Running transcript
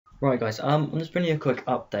Right guys, I'm just bringing you a quick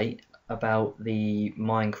update about the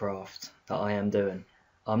Minecraft that I am doing.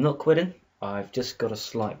 I'm not quitting, I've just got a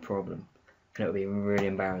slight problem. And it'll be really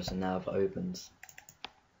embarrassing now if it opens.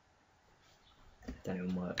 Don't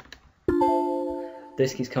even work.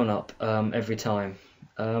 This keeps coming up every time.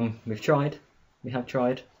 We have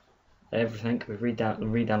tried everything. We've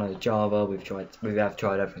re-downloaded Java, we have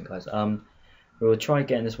tried everything guys. We'll try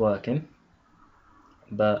getting this working,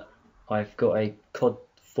 but I've got a COD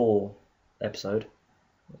 4 episode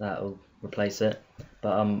that'll replace it,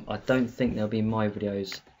 but I don't think there'll be my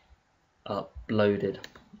videos uploaded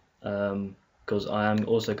because I am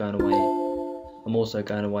also going away. I'm also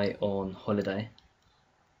going away on holiday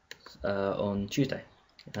on Tuesday,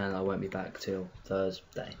 and I won't be back till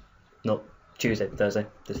Thursday. Not Tuesday, but Thursday.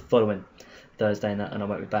 This following Thursday, and I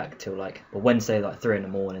won't be back till Wednesday, like 3 in the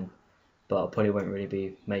morning. But I probably won't really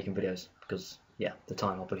be making videos because yeah, the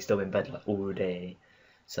time I'll probably still be in bed like all day.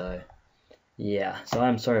 So yeah, so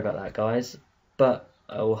I'm sorry about that, guys. But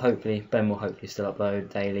Ben will hopefully still upload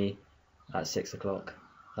daily at 6 o'clock.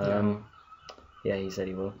 Yeah, he said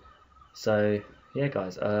he will. So yeah,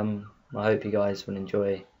 guys. I hope you guys will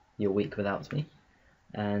enjoy your week without me,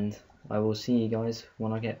 and I will see you guys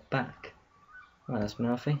when I get back. Right, that's been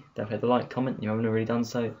Alfie. Don't forget to like, comment. If you haven't already done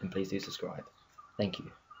so, and please do subscribe. Thank you.